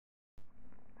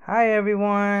Hi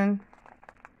everyone.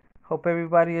 Hope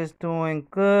everybody is doing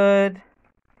good.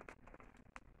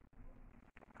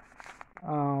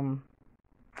 Um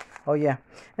oh yeah.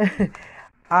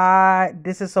 I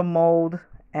This is a mold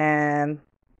and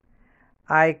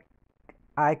I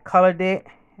I colored it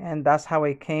and that's how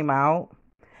it came out.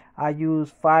 I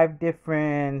used 5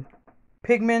 different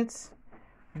pigments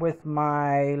with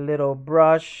my little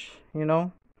brush,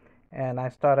 and I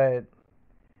started,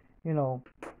 you know,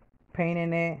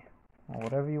 painting it or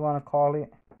whatever you want to call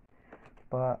it.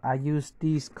 But I used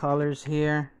these colors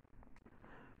here.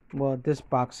 Well, this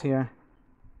box here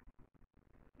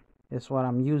is what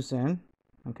I'm using,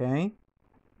 okay?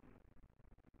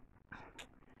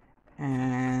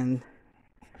 And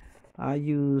I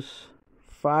use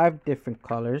 5 different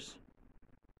colors: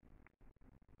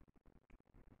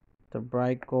 the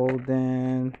bright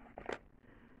golden,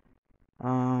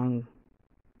 um,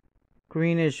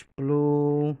 greenish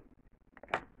blue,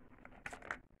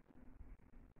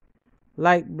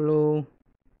 light blue.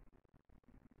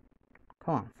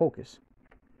 Come on, focus.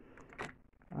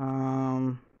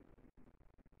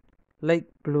 Light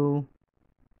blue.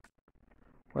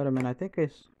 Wait a minute, I think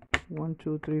it's 1,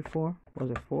 2, 3, 4.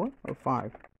 Was it 4 or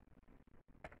 5?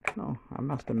 No, I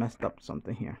must have messed up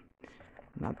something here.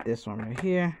 Not this one right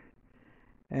here.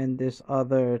 And this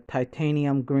other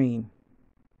titanium green.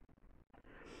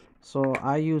 So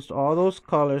I used all those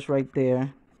colors right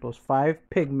there, those 5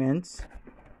 pigments.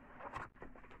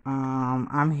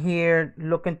 I'm here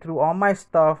looking through all my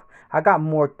stuff. I got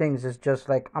more things. It's just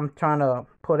like I'm trying to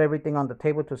put everything on the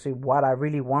table to see what I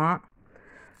really want.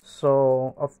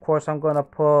 So of course I'm gonna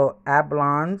put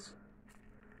Ablons.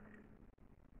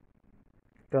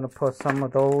 Gonna put some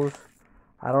of those.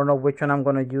 I don't know which one I'm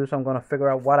gonna use. I'm gonna figure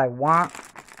out what I want.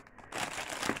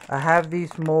 I have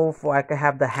these molds where I can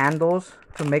have the handles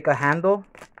to make a handle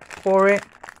for it.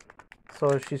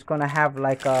 So she's gonna have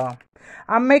like a.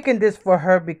 I'm making this for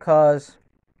her because,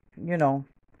 I'm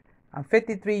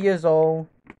 53 years old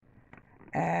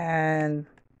and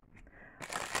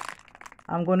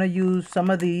I'm gonna use some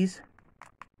of these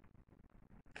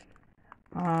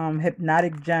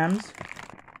hypnotic gems.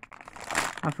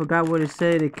 I forgot what it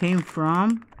said it came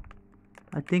from.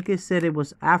 I think it said it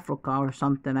was Africa or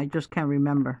something. I just can't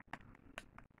remember.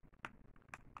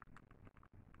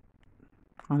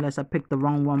 Unless I picked the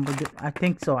wrong one, but I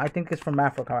think so. I think it's from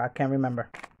Africa. I can't remember.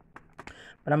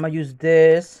 But I'm gonna use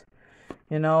this.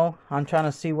 I'm trying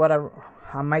to see what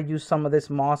I might use some of this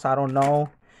moss. I don't know.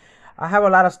 I have a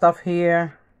lot of stuff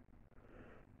here.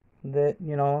 That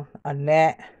a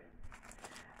net.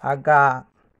 I got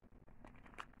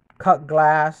cut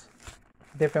glass,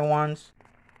 different ones.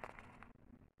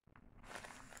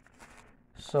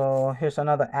 So here's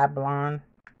another Ablon.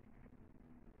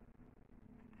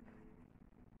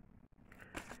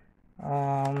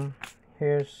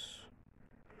 Here's,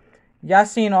 y'all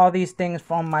seen all these things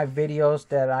from my videos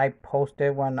that I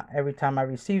posted every time I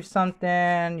receive something,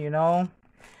 I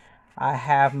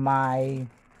have my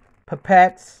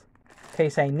pipettes in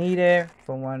case I need it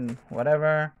for when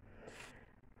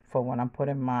I'm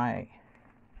putting my,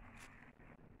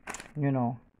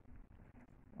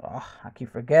 I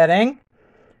keep forgetting.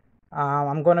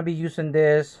 I'm gonna be using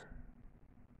this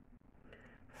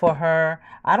for her.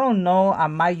 I don't know. I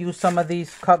might use some of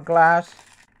these cut glass.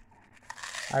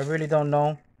 I really don't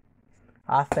know.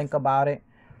 I'll think about it.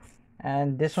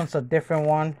 And this one's a different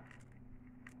one,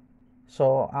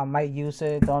 so I might use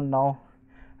it. Don't know.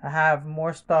 I have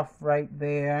more stuff right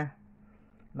there.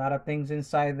 A lot of things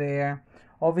inside there.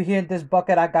 Over here in this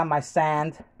bucket, I got my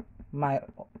sand,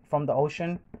 from the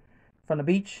ocean, from the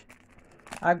beach.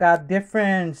 I got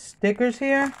different stickers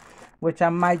here, which I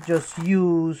might just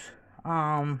use.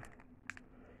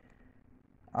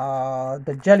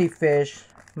 The jellyfish,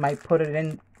 might put it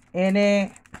in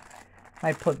it.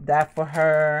 Might put that for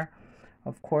her.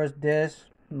 Of course, this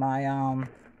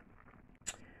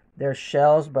there's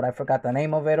shells, but I forgot the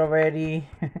name of it already.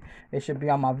 It should be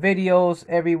on my videos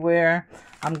everywhere.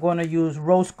 I'm gonna use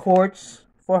rose quartz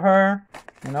for her.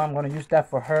 I'm gonna use that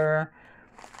for her.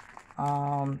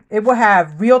 It will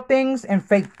have real things and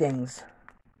fake things.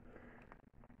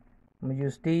 I'm gonna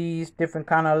use these different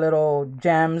kind of little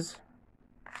gems.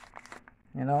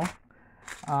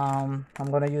 I'm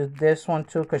gonna use this one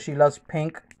too because she loves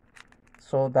pink.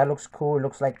 So that looks cool. It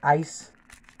looks like ice.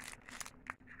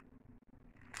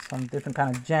 Some different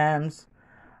kind of gems.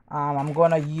 I'm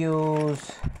gonna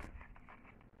use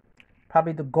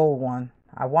probably the gold one.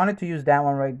 I wanted to use that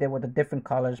one right there with the different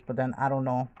colors, but then I don't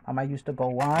know. I might use the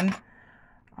gold one.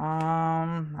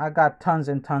 I got tons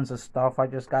and tons of stuff. I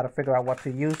just gotta figure out what to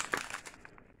use.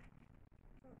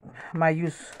 I might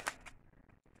use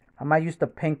I might use the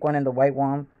pink one and the white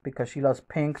one because she loves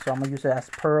pink, so I'm gonna use it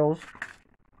as pearls.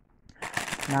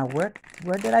 Now, where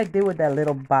did I do with that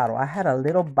little bottle? I had a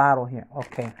little bottle here.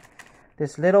 Okay,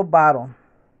 this little bottle,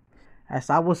 as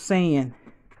I was saying,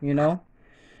 you know,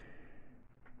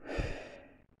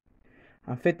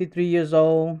 I'm 53 years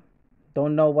old.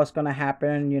 Don't know what's gonna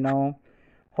happen, you know.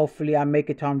 Hopefully I make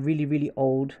it till I'm really, really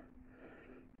old.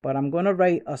 But I'm gonna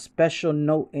write a special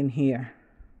note in here.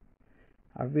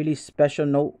 A really special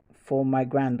note for my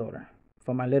granddaughter,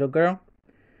 for my little girl.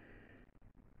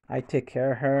 I take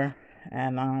care of her,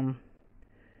 and I'm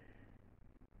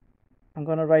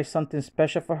gonna write something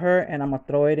special for her, and I'm gonna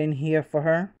throw it in here for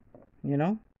her, you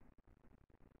know.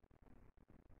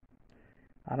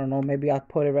 I don't know, maybe I'll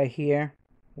put it right here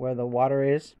where the water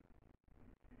is.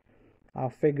 I'll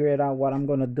figure it out what I'm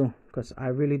gonna do, because I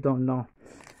really don't know.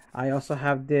 I also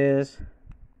have this,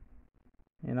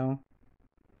 you know.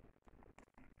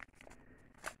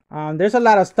 There's a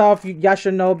lot of stuff y'all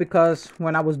should know, because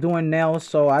when I was doing nails,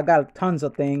 so I got tons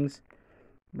of things.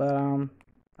 But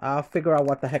I'll figure out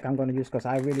what the heck I'm gonna use, because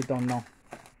I really don't know.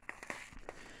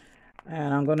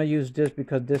 And I'm gonna use this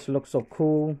because this looks so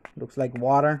cool. Looks like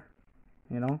water,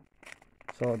 you know.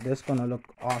 So this gonna look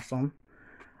awesome.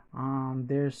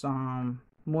 There's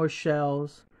more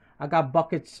shells. I got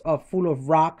buckets full of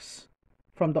rocks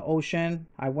from the ocean.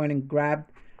 I went and grabbed,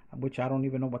 which I don't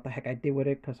even know what the heck I did with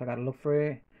it, because I gotta look for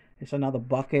it. It's another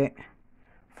bucket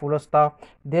full of stuff.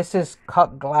 This is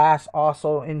cut glass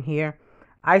also in here.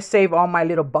 I save all my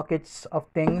little buckets of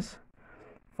things,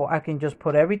 for I can just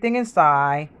put everything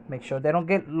inside, make sure they don't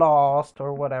get lost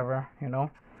or whatever, you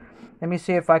know. Let me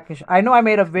see if I can. I know I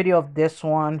made a video of this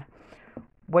one.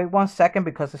 Wait 1 second,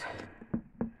 because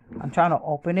I'm trying to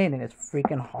open it and it's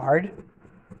freaking hard.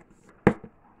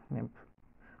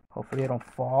 Hopefully it don't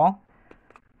fall.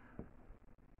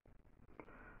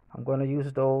 I'm going to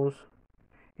use those.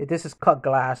 This is cut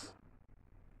glass.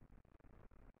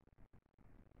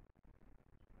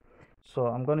 So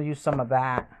I'm going to use some of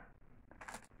that.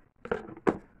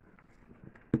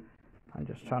 I'm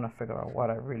just trying to figure out what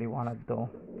I really want to do.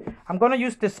 I'm going to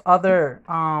use this other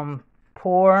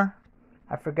pour.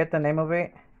 I forget the name of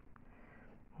it.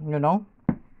 You know.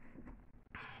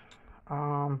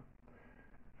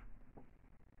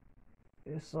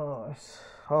 It's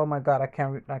oh my god, I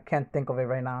can't think of it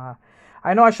right now.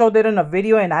 I know I showed it in a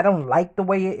video, and I don't like the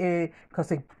way it because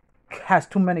it has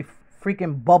too many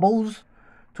freaking bubbles,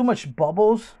 too much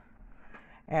bubbles,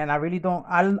 and I really don't.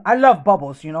 I love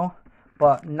bubbles, you know,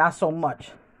 but not so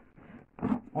much.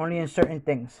 Only in certain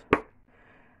things.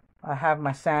 I have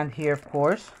my sand here, of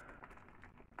course.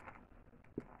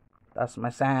 That's my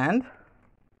sand.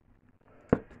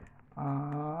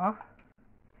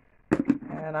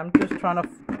 And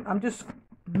I'm just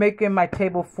making my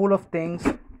table full of things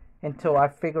until I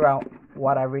figure out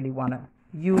what I really want to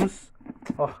use.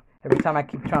 Oh, every time I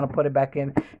keep trying to put it back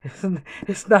in,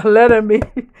 it's not letting me.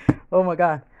 Oh my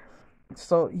god.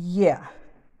 So yeah,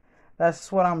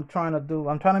 that's what I'm trying to do.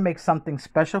 I'm trying to make something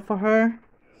special for her.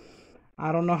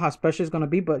 I don't know how special it's going to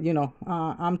be, but you know,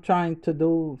 I'm trying to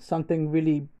do something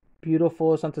really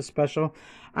beautiful, something special.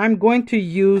 I'm going to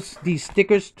use these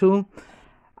stickers too.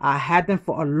 I had them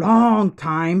for a long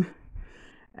time,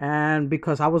 and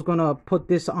because I was gonna put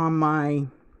this on my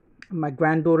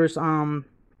granddaughter's in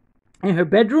her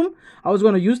bedroom, I was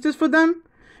gonna use this for them.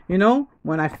 You know,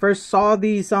 when I first saw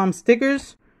these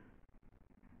stickers,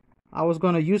 I was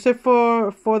gonna use it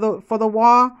for the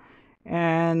wall,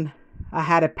 and I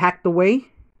had it packed away.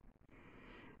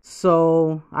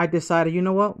 So I decided, you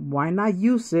know what, why not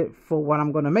use it for what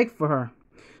I'm gonna make for her?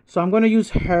 So I'm gonna use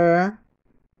her,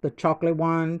 the chocolate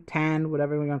one, tan,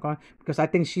 whatever we're gonna call it, because I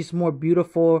think she's more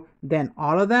beautiful than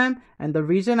all of them. And the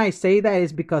reason I say that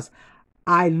is because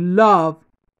I love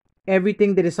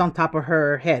everything that is on top of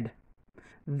her head.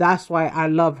 That's why I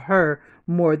love her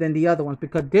more than the other ones,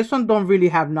 because this one don't really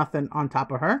have nothing on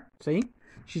top of her. See,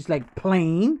 she's like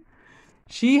plain.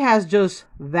 She has just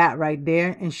that right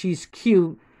there, and she's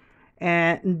cute.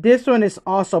 And this one is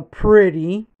also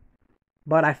pretty,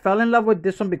 but I fell in love with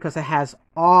this one because it has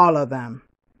all of them.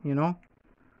 You know,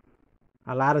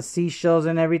 a lot of seashells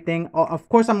and everything. Oh, of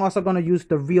course, I'm also going to use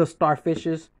the real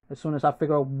starfishes as soon as I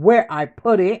figure out where I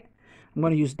put it. I'm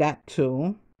going to use that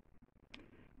too.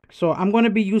 So I'm going to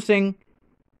be using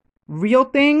real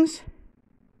things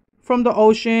from the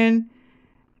ocean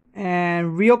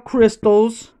and real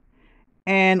crystals,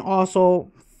 and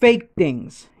also fake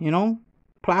things, you know,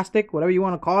 plastic, whatever you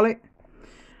want to call it.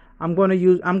 I'm going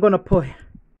to put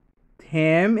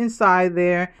him inside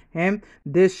there,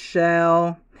 this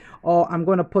shell. Oh, I'm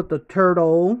going to put the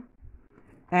turtle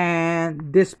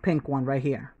and this pink one right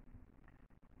here.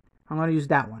 I'm going to use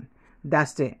that one.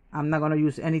 That's it. I'm not going to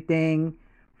use anything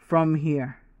from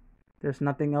here. There's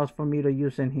nothing else for me to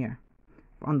use in here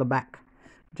on the back,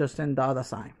 just in the other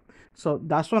side. So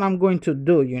that's what I'm going to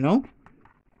do, you know.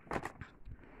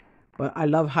 But I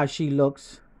love how she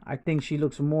looks. I think she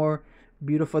looks more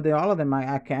beautiful than all of them.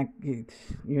 I can't,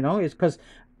 you know, it's because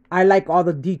I like all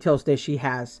the details that she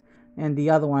has. And the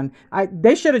other one,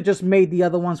 they should have just made the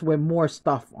other ones with more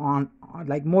stuff on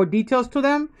like more details to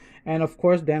them. And of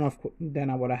course, then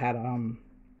I would have had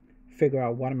figure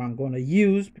out what am I going to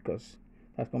use, because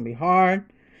that's going to be hard.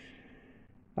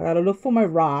 I got to look for my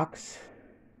rocks.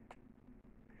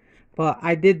 But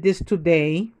I did this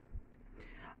today.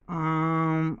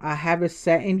 I have it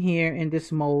set in here in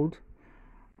this mold.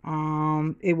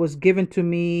 It was given to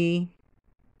me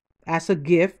as a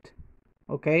gift.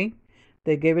 Okay,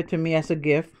 they gave it to me as a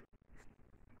gift.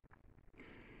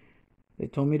 They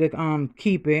told me to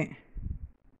keep it.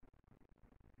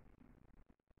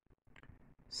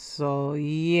 So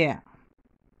yeah,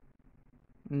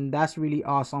 and that's really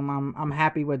awesome. I'm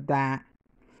happy with that.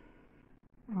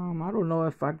 I don't know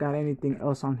if I got anything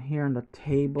else on here on the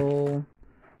table.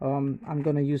 I'm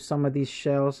gonna use some of these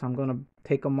shells. I'm gonna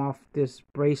take them off this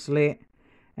bracelet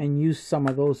and use some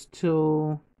of those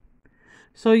too.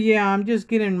 So yeah, I'm just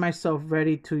getting myself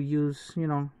ready to use, you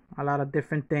know, a lot of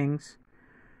different things.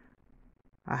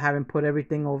 I haven't put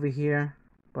everything over here,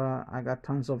 but I got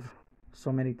tons of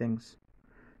so many things.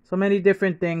 So many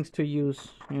different things to use,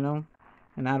 you know,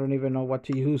 and I don't even know what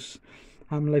to use.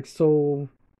 I'm like so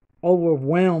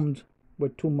overwhelmed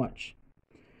with too much.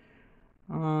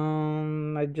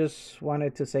 I just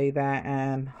wanted to say that,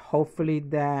 and hopefully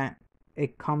that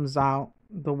it comes out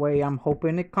the way I'm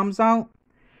hoping it comes out.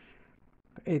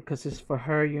 Because it's for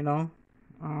her, you know.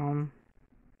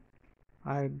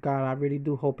 I really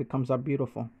do hope it comes out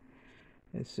beautiful.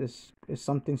 It's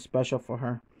something special for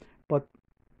her. But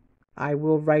I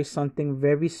will write something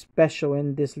very special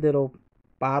in this little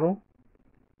bottle.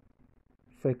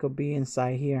 If it could be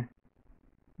inside here,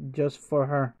 just for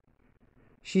her.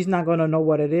 She's not gonna know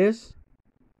what it is,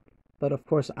 but of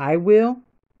course I will.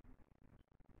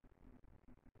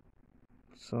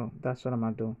 So that's what I'm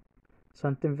gonna do.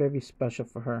 Something very special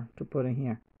for her to put in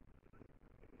here.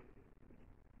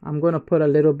 I'm gonna put a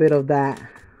little bit of that,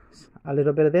 a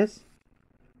little bit of this,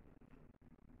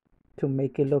 to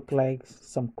make it look like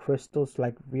some crystals,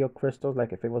 like real crystals,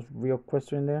 like if it was real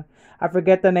crystal in there. I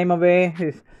forget the name of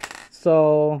it.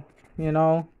 So, you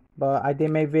know, but I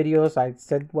did make videos. I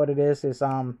said what it is.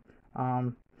 I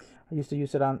used to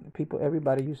use it on people.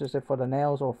 Everybody uses it for the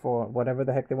nails or for whatever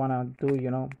the heck they want to do, you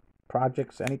know,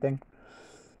 projects, anything.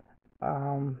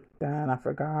 Then I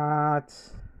forgot.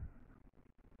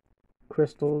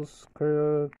 Crystals,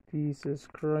 Jesus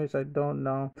Christ, I don't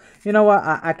know. You know what?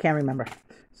 I can't remember.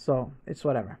 So it's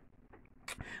whatever.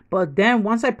 But then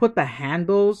once I put the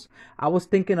handles, I was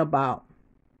thinking about,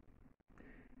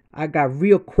 I got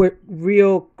real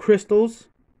crystals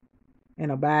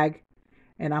in a bag,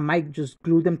 and I might just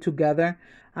glue them together.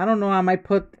 I don't know. I might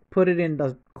put it in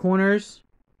the corners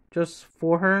just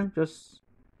for her. Just,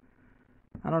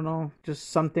 I don't know, just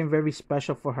something very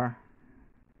special for her,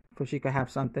 for she could have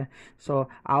something. So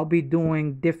I'll be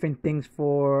doing different things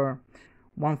for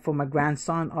one for my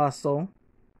grandson also.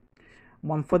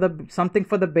 One for something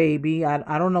for the baby.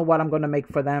 I don't know what I'm gonna make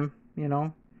for them, you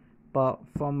know. But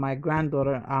for my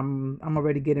granddaughter, I'm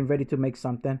already getting ready to make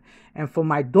something. And for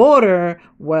my daughter,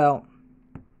 well,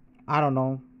 I don't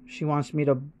know. She wants me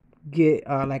to get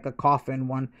like a coffin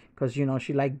one, because you know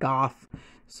she like goth.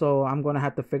 So I'm gonna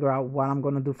have to figure out what I'm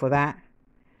gonna do for that.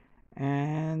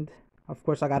 And of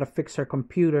course I gotta fix her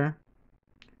computer.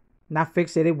 Not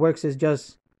fix it, it works. It's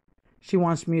just she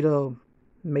wants me to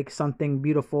make something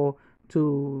beautiful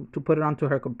to put it onto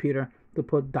her computer, to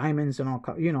put diamonds and all,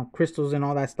 you know, crystals and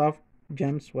all that stuff,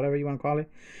 gems, whatever you want to call it.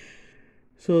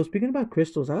 So speaking about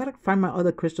crystals, I gotta find my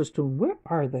other crystals too. Where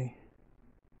are they?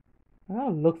 I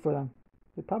gotta look for them.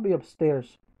 They're probably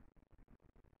upstairs.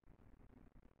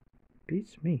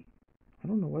 Beats me. I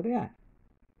don't know where they at.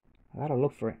 I gotta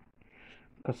look for it,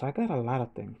 because I got a lot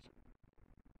of things,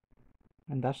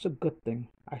 and that's a good thing.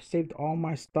 I saved all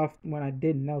my stuff when I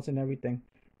did nails and everything,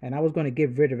 and I was going to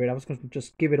get rid of it. I was going to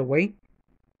just give it away,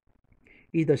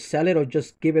 either sell it or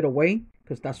just give it away,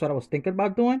 because that's what I was thinking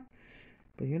about doing.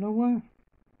 But you know what?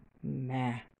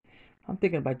 Nah, I'm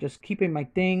thinking about just keeping my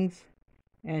things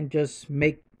and just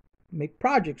make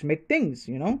projects, make things,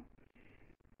 you know,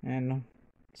 and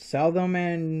sell them,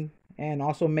 and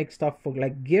also make stuff for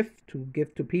like give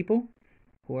to people,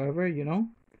 whoever, you know.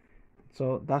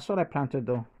 So that's what I plan to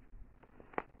do.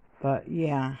 But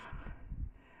yeah,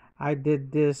 I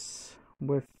did this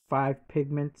with 5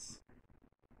 pigments.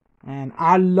 And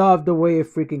I love the way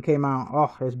it freaking came out.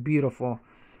 Oh, it's beautiful.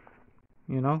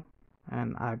 You know?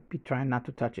 And I be trying not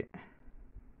to touch it.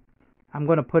 I'm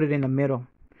going to put it in the middle.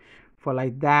 For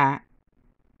like that.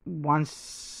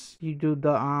 Once you do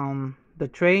the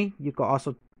tray, you can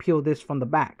also peel this from the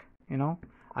back. You know?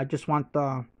 I just want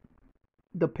the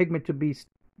pigment to be,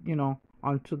 you know,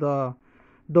 onto the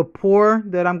pour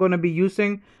that I'm going to be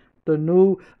using. The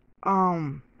new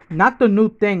not the new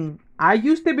thing. I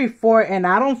used it before and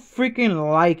I don't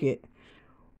freaking like it.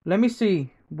 Let me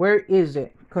see. Where is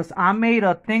it? Cuz I made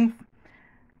a thing.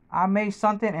 I made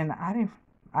something and I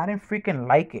didn't freaking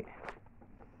like it.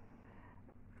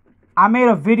 I made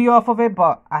a video off of it,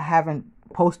 but I haven't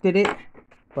posted it.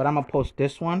 But I'm going to post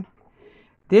this one.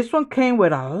 This one came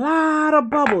with a lot of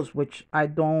bubbles, which I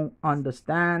don't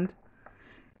understand.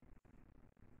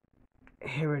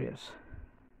 Here it is.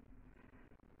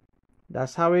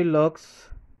 That's how it looks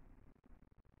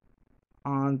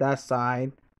on that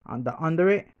side, on the under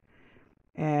it.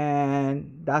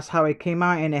 And that's how it came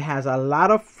out, and it has a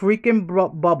lot of freaking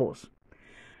bubbles.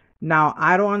 Now,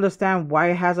 I don't understand why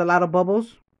it has a lot of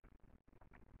bubbles,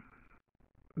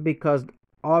 because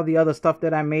all the other stuff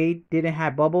that I made didn't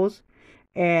have bubbles.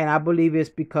 And I believe it's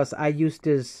because I used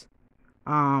this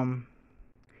epoxy,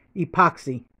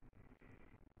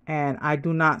 and I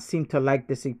do not seem to like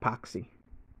this epoxy,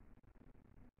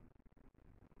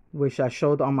 which I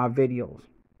showed on my videos.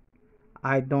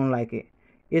 I don't like it.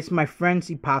 It's my friend's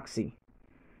epoxy,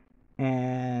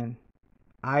 and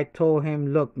I told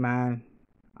him, look man,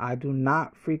 I do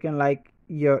not freaking like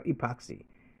your epoxy.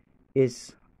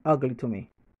 It's ugly to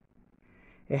me.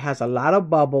 It has a lot of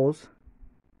bubbles,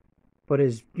 but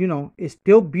it's, you know, it's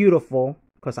still beautiful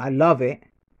because I love it,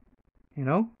 you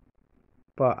know,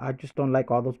 but I just don't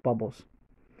like all those bubbles.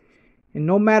 And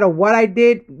no matter what I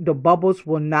did, the bubbles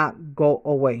will not go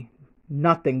away.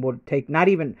 Nothing will take, not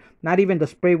even the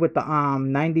spray with the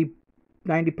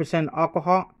 90%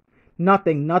 alcohol.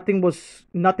 Nothing was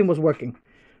working.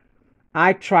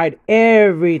 I tried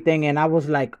everything and I was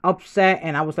like upset,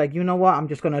 and I was like, you know what, I'm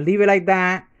just gonna leave it like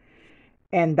that.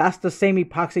 And that's the same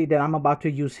epoxy that I'm about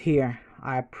to use here.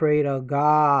 I pray to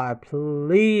God,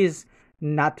 please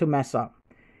not to mess up.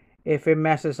 If it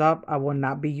messes up, I will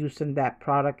not be using that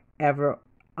product ever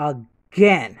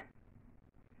again.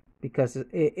 Because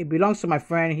it belongs to my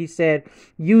friend. He said,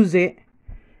 use it.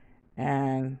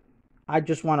 And I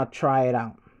just want to try it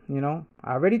out. You know,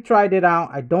 I already tried it out.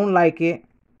 I don't like it.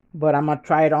 But I'm going to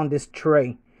try it on this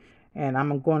tray. And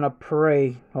I'm going to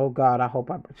pray. Oh God,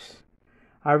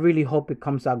 I really hope it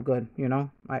comes out good. You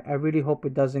know, I really hope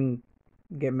it doesn't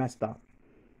get messed up.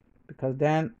 Because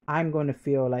then I'm going to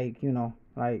feel like, you know,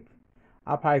 like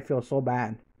I'll probably feel so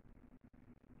bad.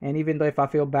 And even though if I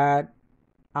feel bad,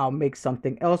 I'll make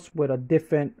something else with a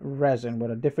different resin,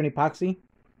 with a different epoxy.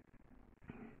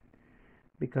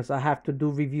 Because I have to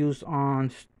do reviews on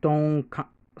stone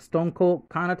coat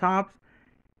countertops.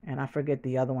 And I forget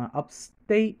the other one.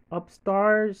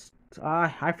 Upstars.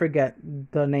 I forget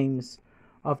the names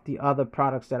of the other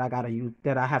products that I gotta use,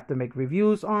 that I have to make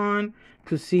reviews on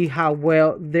to see how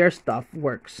well their stuff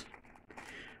works.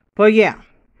 But yeah,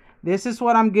 this is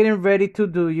what I'm getting ready to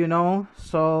do, you know.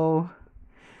 So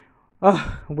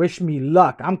wish me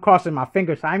luck. I'm crossing my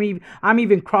fingers. I'm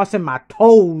even crossing my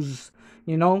toes,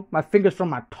 you know, my fingers from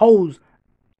my toes.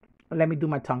 Let me do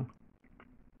my tongue.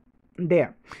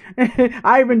 There.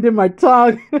 I even did my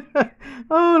tongue.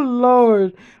 Oh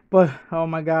Lord. But oh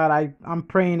my God, I'm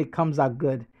praying it comes out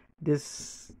good.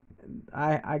 This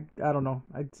I don't know.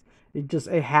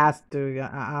 It has to.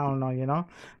 I don't know, you know.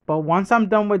 But once I'm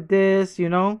done with this, you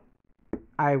know,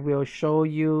 I will show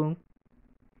you,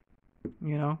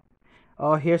 you know.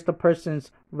 Oh, here's the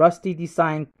person's Rusty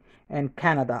Design in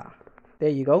Canada. There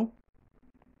you go.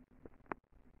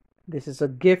 This is a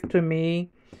gift to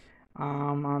me.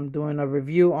 I'm doing a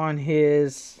review on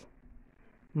his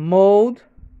mold.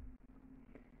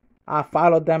 I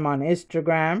followed them on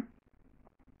Instagram.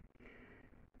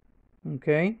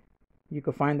 Okay. You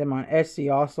can find them on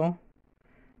Etsy also.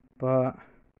 But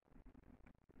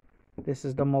this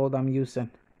is the mold I'm using.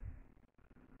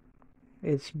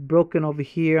 It's broken over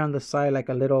here on the side like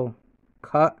a little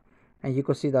cut. And you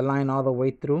can see the line all the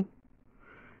way through.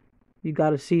 You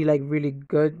gotta see like really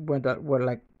good where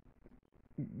like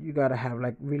you gotta have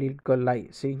like really good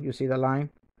light. See, you see the line.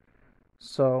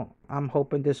 So I'm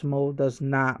hoping this mold does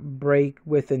not break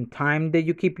within time that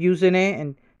you keep using it,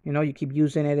 and you know you keep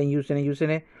using it and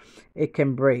using it. It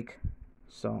can break.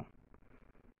 So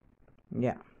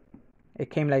yeah, it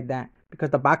came like that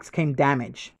because the box came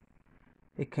damaged.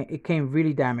 It came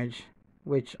really damaged,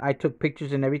 which I took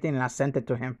pictures and everything and I sent it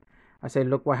to him. I said,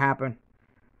 look what happened,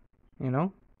 you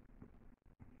know.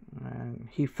 And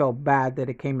he felt bad that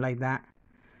it came like that.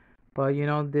 But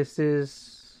this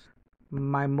is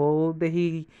my mold that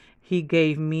he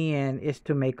gave me, and it's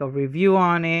to make a review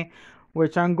on it,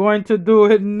 which I'm going to do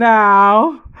it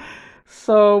now.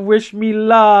 So wish me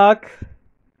luck.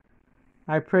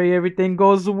 I pray everything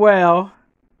goes well.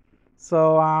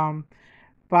 So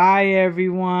bye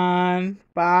everyone.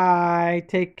 Bye.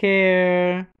 Take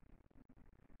care.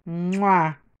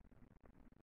 Mwah.